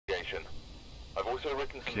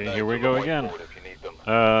Okay, here we go again.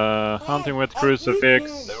 Hunting with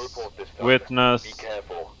crucifix, witness,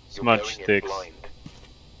 smudge sticks.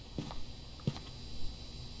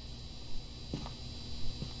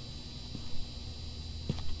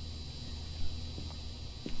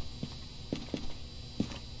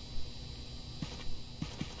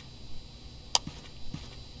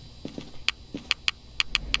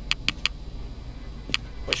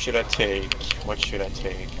 What should I take? What should I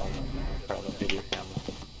take? I'll try the video camera.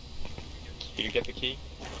 Did you get the key?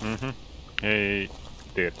 Mm-hmm. He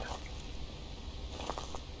did.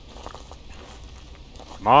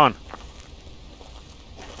 Come on!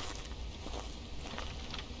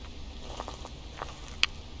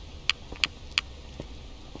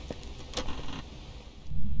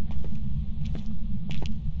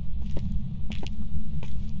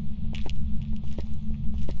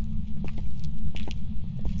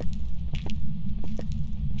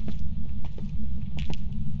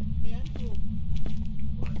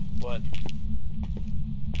 What?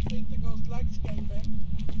 Think the ghost likes gangbang?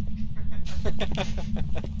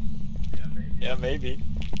 Yeah, maybe.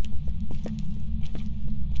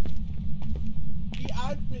 Wie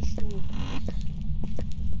alt bist du?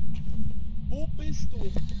 Wo bist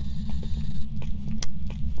du?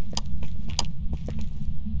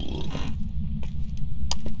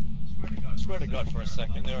 I swear to God, for a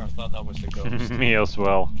second there, I thought that was the ghost. Me as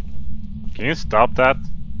well. Can you stop that?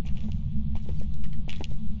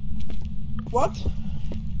 What?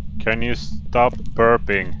 Can you stop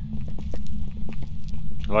burping?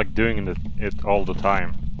 I like doing it all the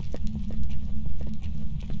time.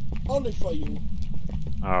 Only for you.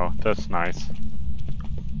 Oh, that's nice.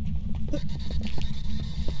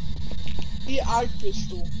 Wie alt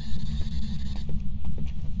bist du?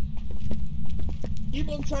 Gib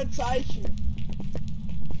uns ein Zeichen.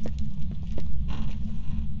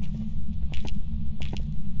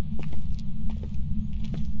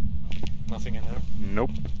 Nothing in there?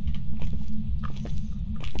 Nope.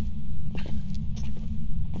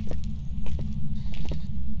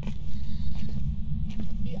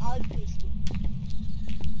 Wie alt bist du?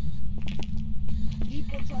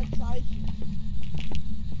 Gib uns ein Zeichen.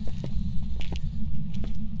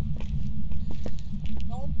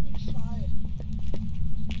 Don't be shy.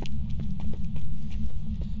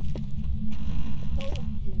 Told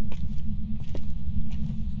you.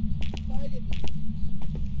 Zeige dich.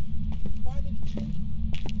 Sei nicht schüchtern.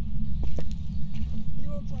 Gib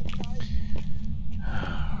uns ein Zeichen.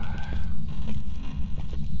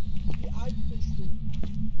 Wie alt bist du?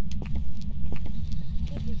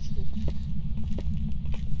 Wo bist du?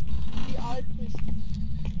 Wie alt bist du?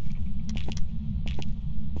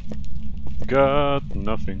 Got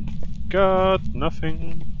nothing. Got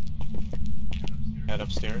nothing. Head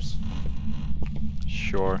upstairs.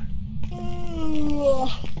 Sure.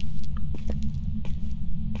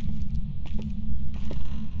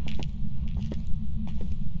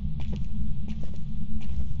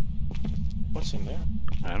 What's in there?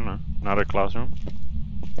 I don't know. Another classroom.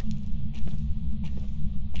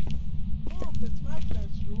 Oh, that's my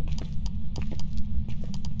classroom.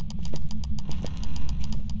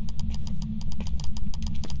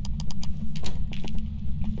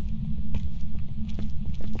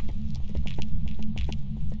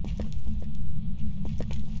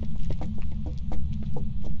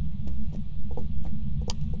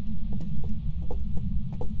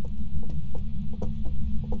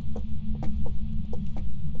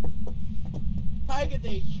 Zeige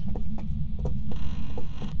dich.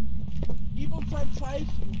 Gib uns ein Zeichen.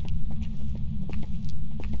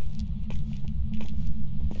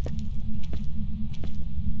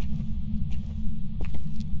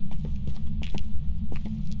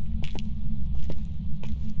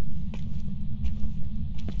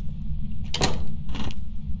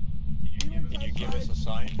 Can you give us a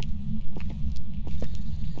sign?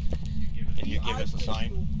 Can you give us a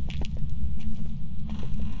sign?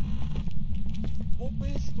 Wo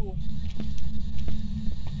bist du?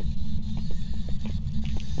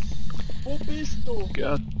 Wo bist du?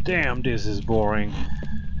 God damn, this is boring.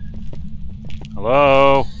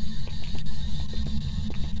 Hello?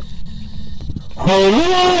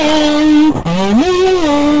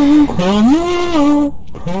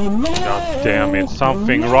 God damn it,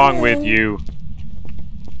 something wrong with you.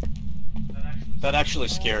 That actually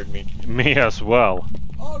scared me. Me as well.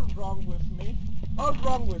 All wrong with me. All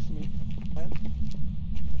wrong with me. Man.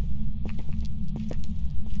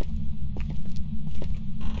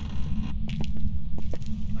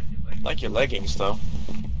 Like your leggings, though.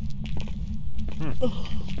 I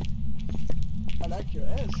like your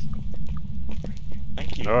ass.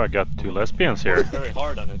 Thank you. Oh, I got two lesbians here. Worked very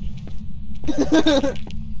hard on it.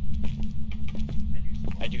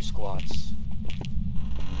 I do squats.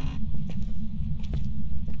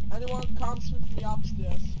 Anyone comes with me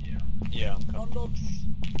upstairs? Yeah, I'm Or coming. looks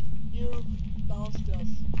here downstairs.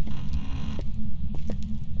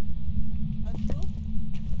 Andrew?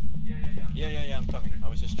 Yeah, I'm coming. I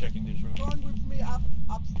was just checking this room. Going with me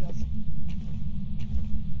upstairs.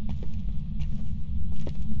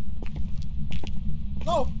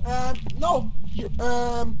 No, no.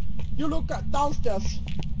 You look downstairs.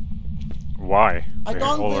 Why? I We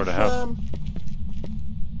gone already with have.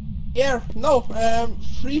 yeah, no,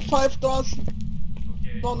 3-5 doors.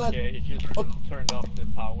 No, not. Okay, it just Okay. turned off the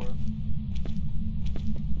power.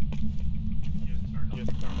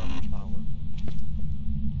 Just turned off the power.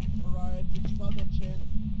 Alright, it's not a chain.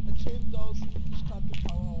 A chain doesn't cut the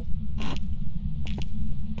power off.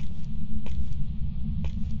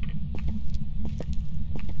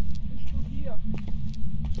 It's from here.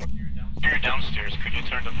 You're downstairs. Could you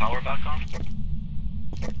turn the power back on?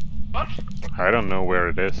 What? I don't know where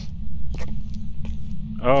it is.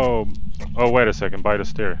 Oh, wait a second, by the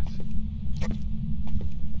stairs.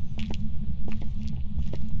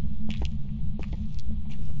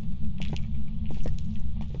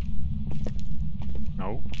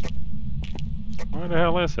 No. Where the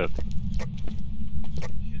hell is it?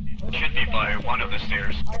 Should be by one of the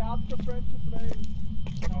stairs. I asked a friend to play.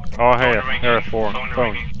 Oh, hey, Phone ringing. here a phone.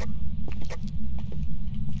 ringing.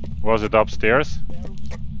 Was it upstairs?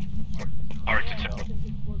 Hard to tell.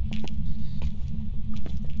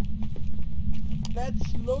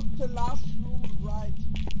 Let's look the last room right.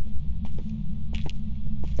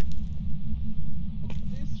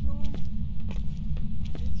 This room,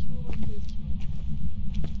 and this room.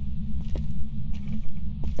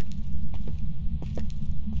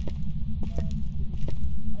 I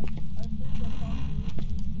think I found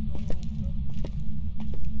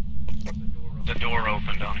The door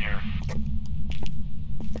open down here.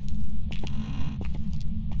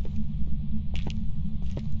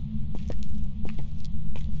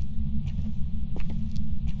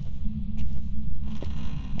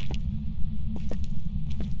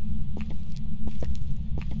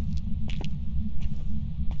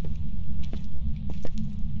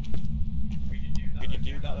 Could you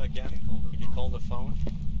do that again? Could you call the phone?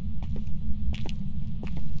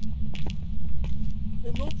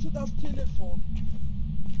 Benutze das Telefon.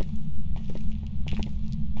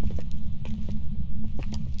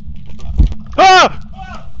 Ah!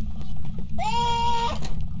 Ah!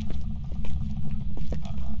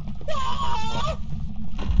 Ah!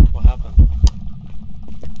 What happened?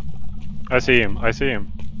 I see him.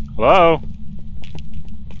 Hello?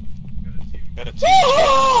 Got a two.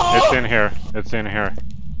 It's in here.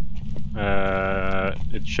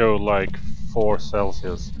 It showed like 4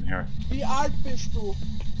 Celsius in here. Wie alt bist du?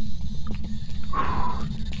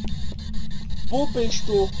 Wo bist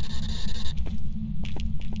du?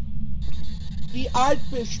 Wie alt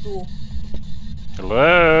bist du?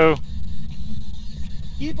 Hello?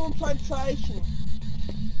 Gib uns ein Zeichen.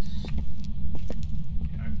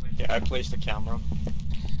 Yeah, I placed the camera.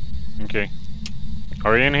 Okay.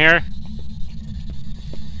 Are you in here?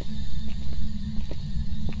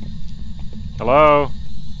 Hello?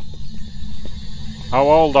 How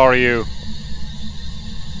old are you?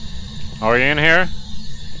 Are you in here?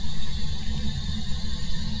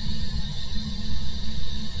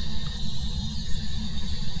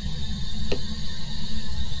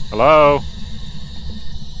 Hello?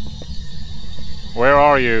 Where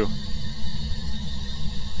are you?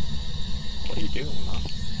 What are you doing, man?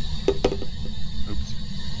 Oops.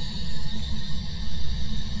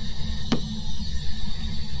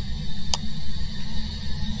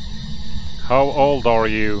 How old are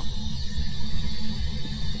you?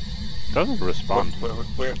 Doesn't respond.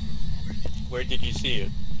 Where did you see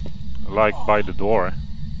it? Like by the door.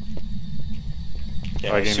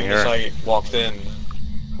 Yeah, Like as in soon here. as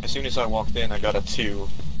I walked in, I got a 2.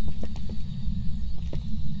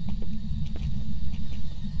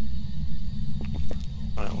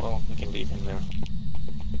 Alright, well, we can leave him there.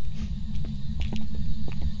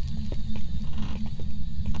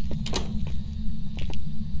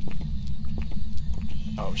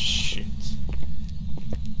 Oh shit.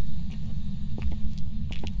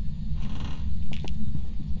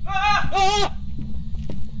 Ah!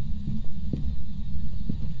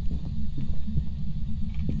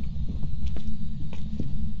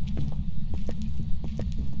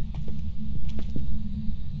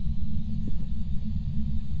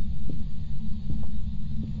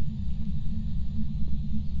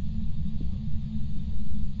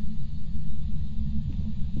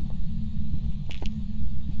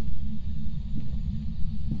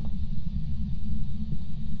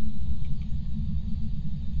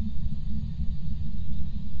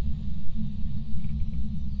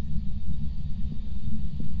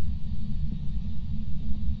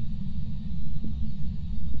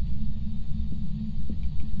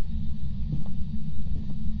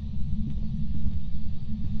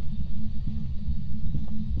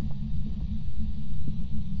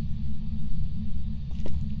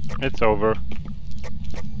 It's over.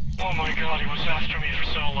 Oh my god, he was after me for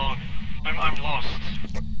so long. I'm lost.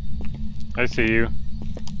 I see you.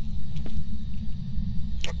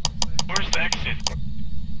 Where's the exit?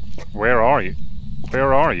 Where are you?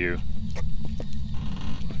 Where are you?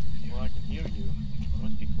 Well, I can hear you. You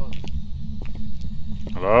must be close.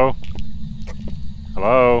 Hello?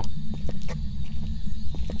 Hello?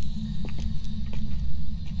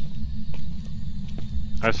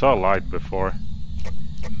 I saw a light before.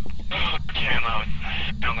 Okay, I'm out.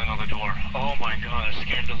 Found another door. Oh my god, I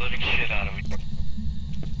scared the living shit out of me.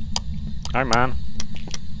 Hi, man.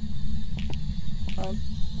 Um,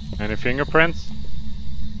 Any fingerprints?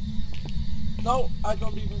 no, I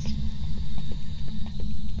don't even.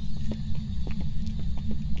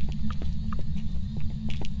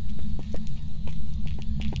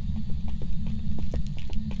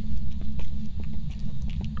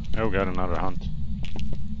 Oh, got another hunt.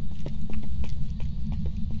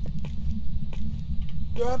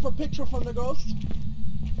 Do you have a picture from the ghost?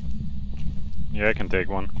 Yeah, I can take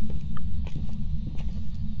one.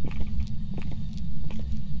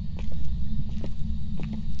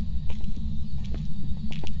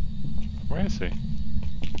 Where is he?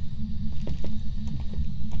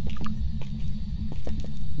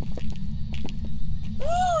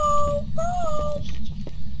 No, ghost!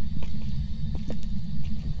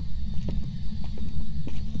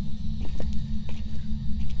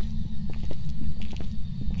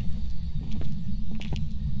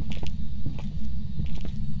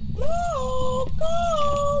 No,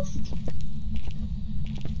 ghost!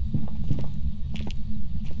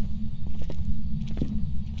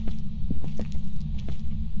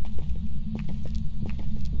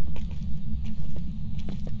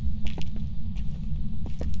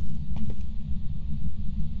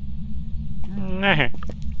 Nah.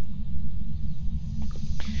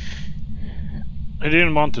 I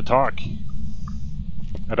didn't want to talk.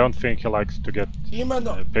 I don't think he likes to get Demon,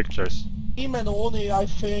 pictures. demon only, I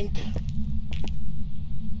think.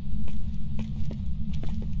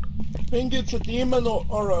 Think it's a demon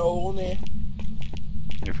or a Oni.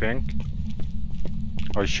 You think?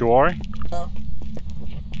 Are you sure? Yeah.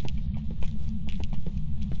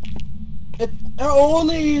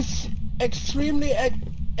 Oni is extremely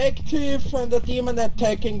active and the demon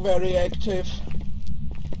attacking very active.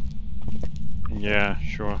 Yeah,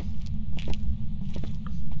 sure.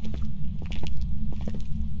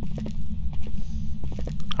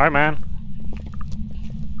 Hi, man.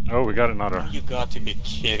 Oh, we got another. You got to be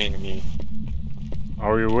kidding me.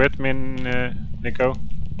 Are you with me, Nico?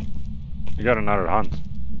 We got another hunt.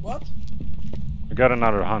 What? We got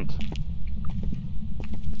another hunt.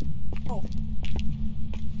 Oh.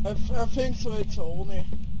 I think so, it's a Oni.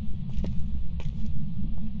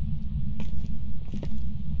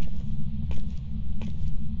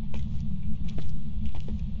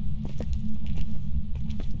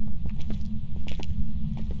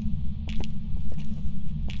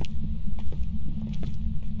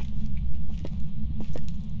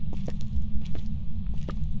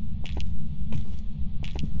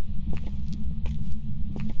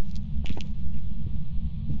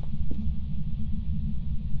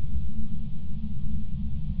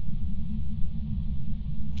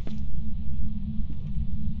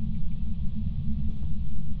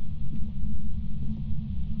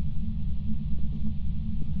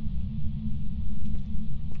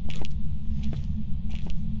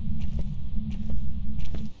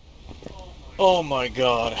 Oh my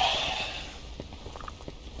god.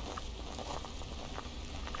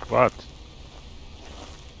 What?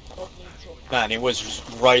 Don't need so. Man, it was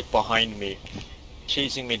right behind me.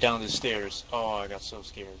 Chasing me down the stairs. Oh, I got so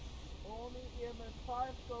scared. Only EMF5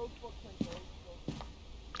 goes for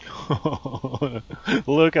 10 goes.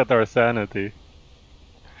 Look at our sanity.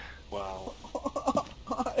 Wow.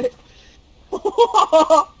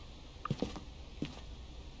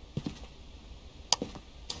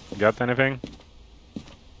 Got anything?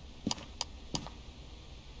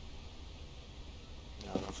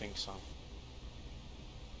 No, I don't think so.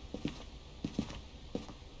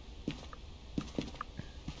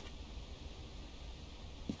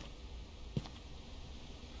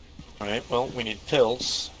 Alright, well, we need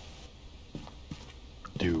pills.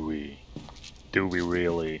 Do we? Do we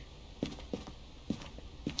really?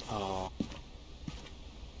 Oh.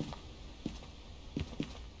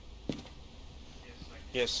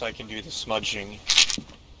 Yes, I can do the smudging.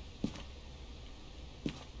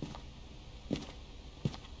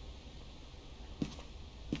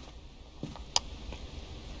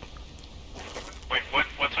 Wait,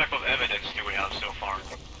 what type of evidence do we have so far?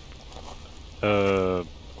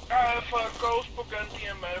 I have a ghost book and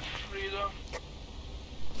EMF reader.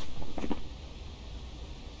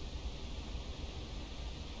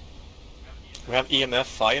 We have EMF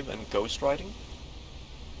 5 and ghost riding.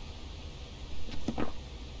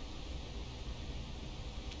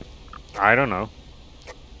 I don't know.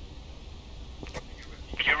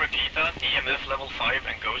 Can you repeat that? EMF level 5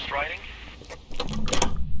 and ghost riding?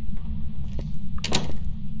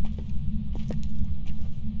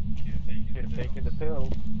 Should have taken the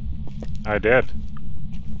pill. I did.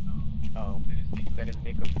 Oh, then it's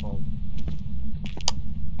Nico's fault.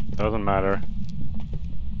 Doesn't matter.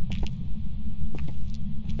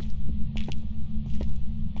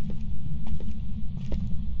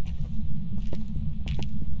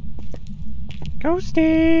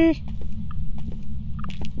 Ghosty!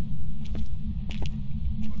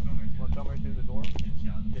 Want somewhere through the door?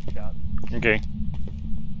 Just shout. Okay.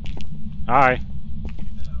 Hi.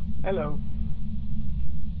 Hello.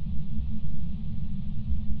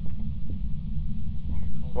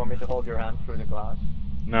 Want me to hold your hand through the glass?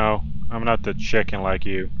 No, I'm not the chicken like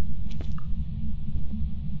you.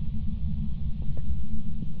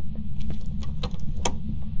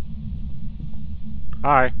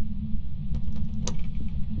 Hi.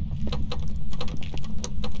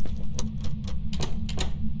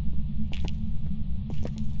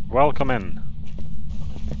 Welcome in.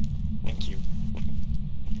 Thank you.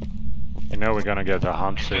 You know we're gonna get a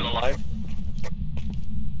hunt Still soon. alive?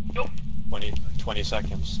 Nope. 20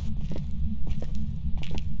 seconds.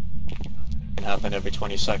 Can happen every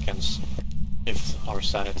 20 seconds if our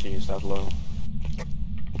sanity is that low.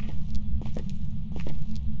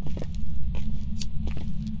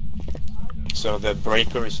 So the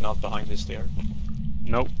breaker is not behind this stair?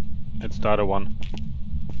 Nope, it's the other one.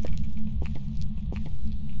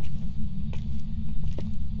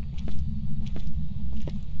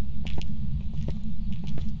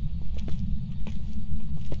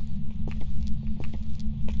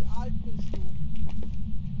 I pistol.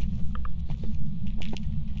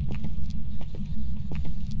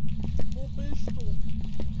 Oh, pistol.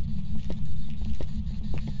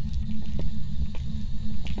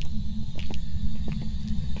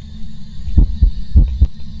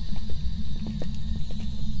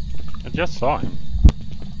 I just saw him.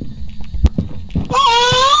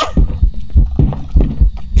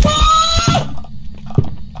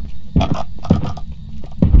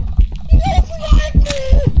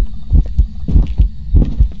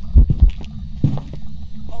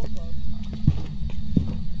 Oh god.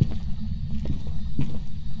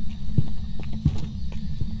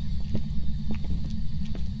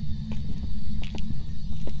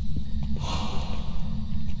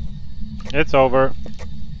 It's over.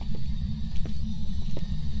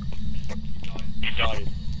 He died.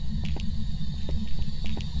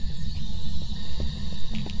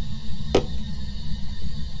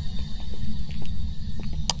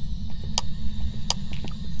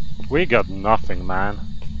 We got nothing, man.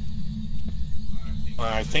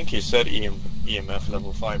 I think he said EMF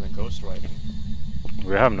level 5 and ghost riding.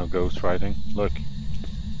 We have no ghostwriting. Look,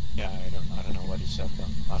 Yeah, I don't know what he said then.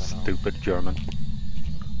 I don't know. stupid German.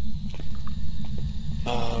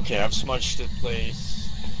 Okay, I've smudged the place.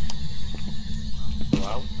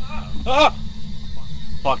 Wow. Ah!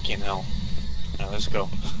 Fucking hell. Now let's go.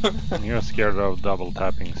 You're scared of double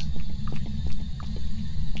tappings.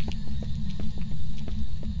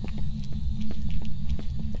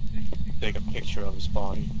 Take a picture of his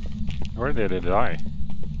body. Where did it die?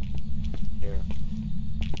 Here.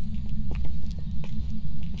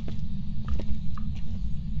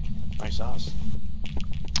 Nice ass.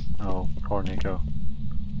 Oh, poor Nico.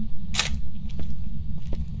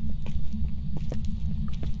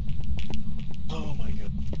 Oh my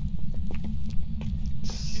god.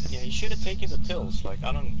 Yeah, you should have taken the pills. Like,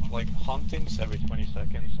 I don't like hauntings every 20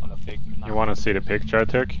 seconds on a big map. You wanna see the picture I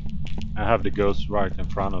took? I have the ghost right in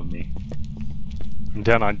front of me. And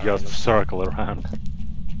then I just let's- circle around.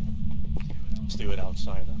 Let's do it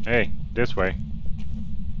outside then. Hey, this way.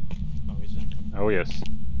 Oh, is it? Oh yes.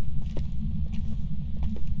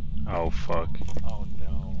 Oh fuck. Oh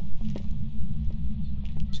no.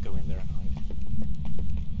 Let's go in there and hide.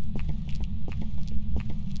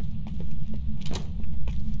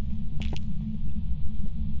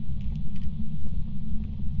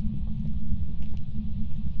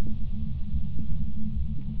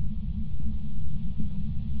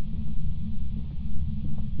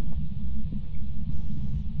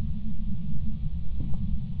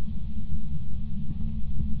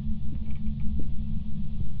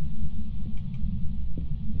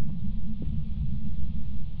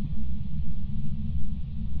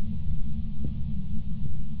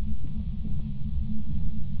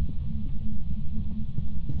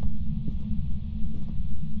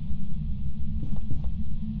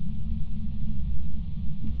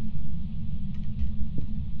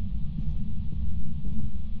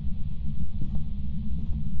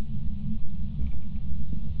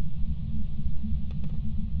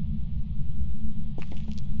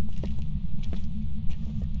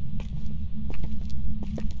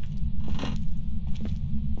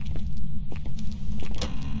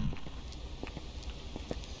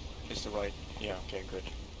 good.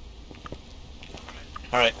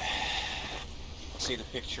 Alright. See the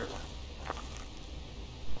picture.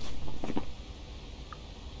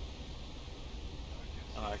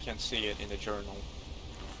 I can't see it in the journal.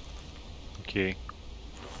 Okay.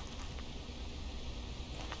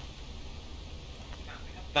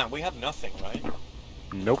 Man, we have nothing, right?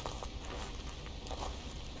 Nope.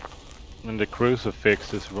 And the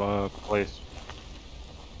crucifix is placed.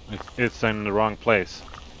 It's in the wrong place.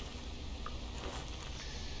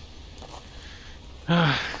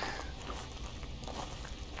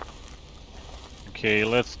 Okay,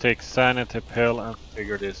 let's take sanity pill and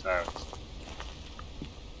figure this out.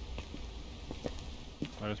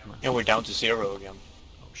 Where's my... Yeah, we're down to 0 again.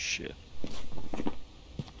 Oh shit.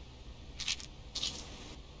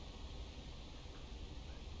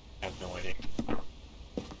 I have no idea.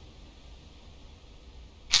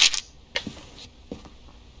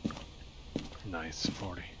 Nice,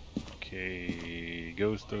 40. Okay,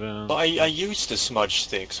 ghost event. But I used the smudge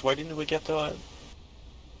sticks. Why didn't we get the...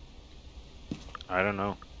 I don't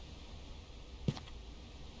know.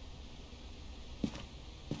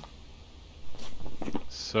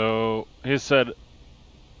 So, he said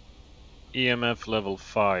EMF level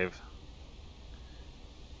 5.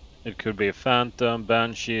 It could be a Phantom,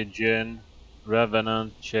 Banshee, Jinn,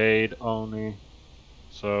 Revenant, Shade, Oni.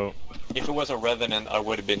 So... If it was a Revenant, I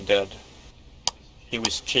would have been dead. He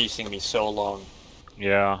was chasing me so long.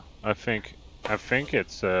 Yeah, I think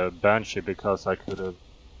it's a Banshee because I could have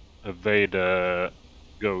evaded a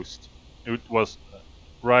ghost. It was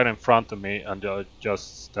right in front of me and I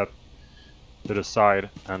just stepped to the side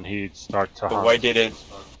and he'd start to But hunt.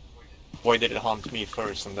 why did it hunt me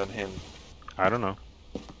first and then him? I don't know.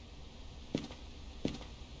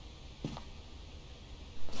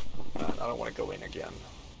 Man, I don't want to go in again.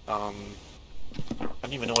 I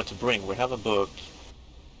don't even know what to bring. We have a book.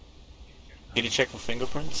 Did you check for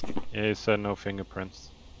fingerprints? Yeah, he said no fingerprints.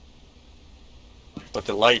 But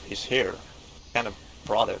the light is here. Kind of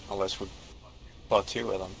brought it, unless we bought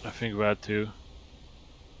 2 of them. I think we had to.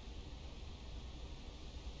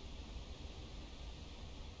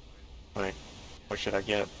 Right. What should I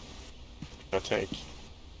get? What should I take?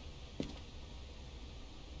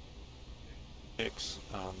 6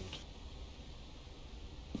 and...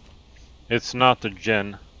 It's not a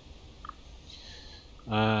Jinn.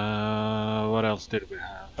 What else did we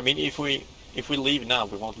have? I mean, if we leave now,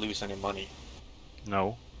 we won't lose any money.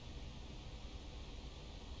 No.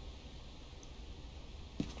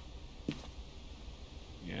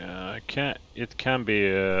 Yeah, it can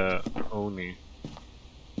be Oni,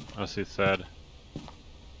 as he said.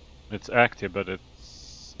 It's active, but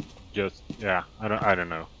it's just, yeah, I don't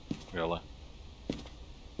know, really.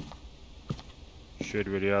 Should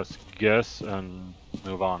we just guess and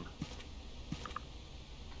move on?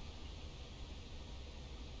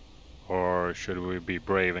 Or should we be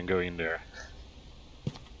brave and go in there?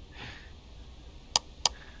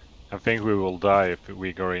 I think we will die if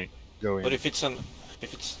we go in. But if it's an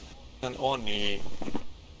Oni,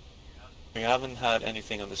 we haven't had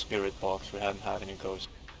anything on the spirit box. We haven't had any ghosts.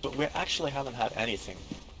 But we actually haven't had anything.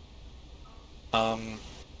 I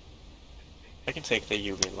can take the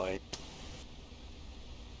UV light.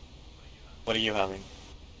 What are you having?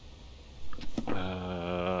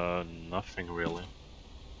 Nothing really.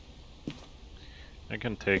 I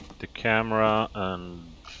can take the camera and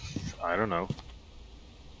I don't know.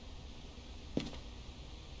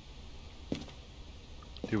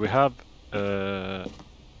 Do we have wait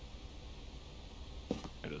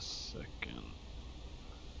a second.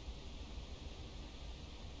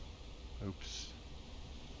 Oops.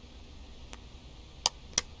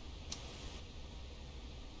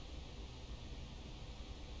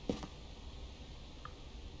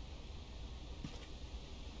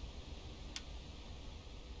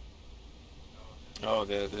 Oh,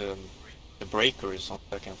 the breaker is on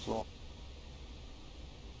the 2nd floor.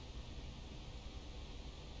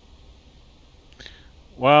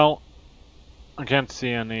 Well, I can't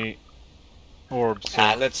see any orbs.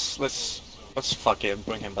 So Let's fuck it.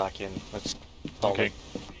 Bring him back in. Let's. okay.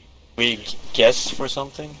 We guess for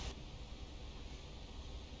something.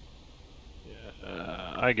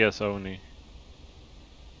 I guess Oni.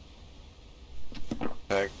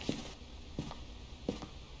 There's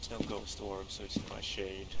no ghost orb, so it's my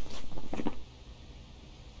shade.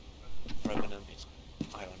 Revenant,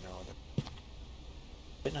 I don't know.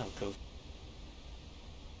 But no ghost.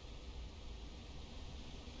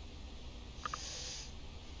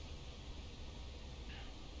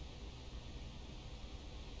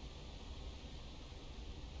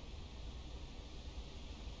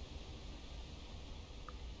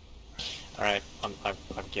 Alright. Alright,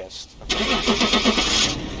 I've guessed.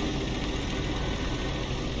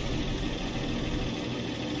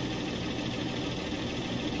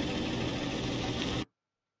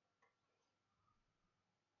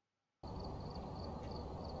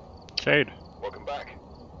 Shade. Welcome back.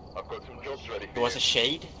 I've got some jobs ready It for was you. a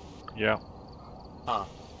shade? Yeah. Huh.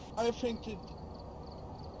 I think it